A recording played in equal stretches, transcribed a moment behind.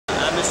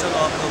Mr.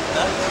 Gaurav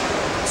Gupta,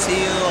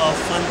 CEO of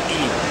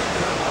FunClean.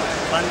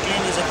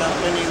 FunClean is a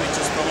company which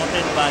is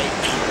promoted by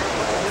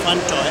Fun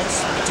Toys,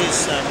 which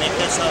is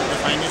makers of the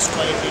finest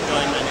quality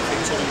toy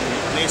manufacturing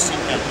based in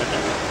Calcutta.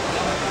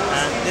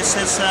 And this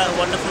is a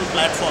wonderful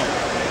platform.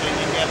 Clean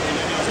India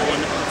Community is a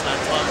wonderful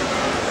platform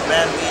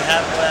where we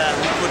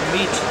could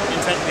meet.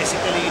 In fact,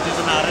 basically it is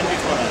an R&D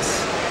for us.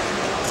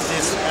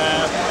 This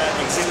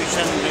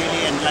exhibition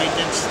really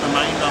enlightens the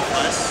mind of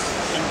us,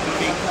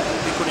 including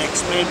we could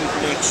explain, we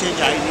could exchange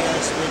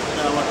ideas with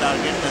our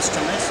target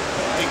customers.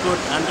 We could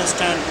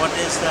understand what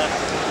is the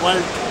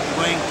world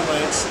going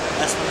towards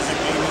as far as the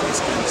cleaning is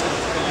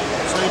concerned.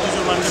 So it is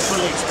a wonderful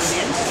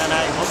experience, and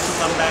I hope to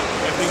come back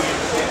every year.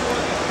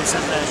 This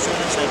is the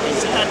assurance I can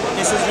say, and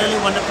this is really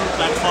wonderful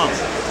platform.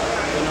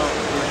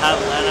 We have,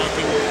 and I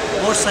think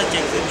more such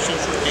exhibitions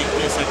should take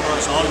place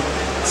across all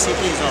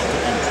cities of the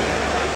country.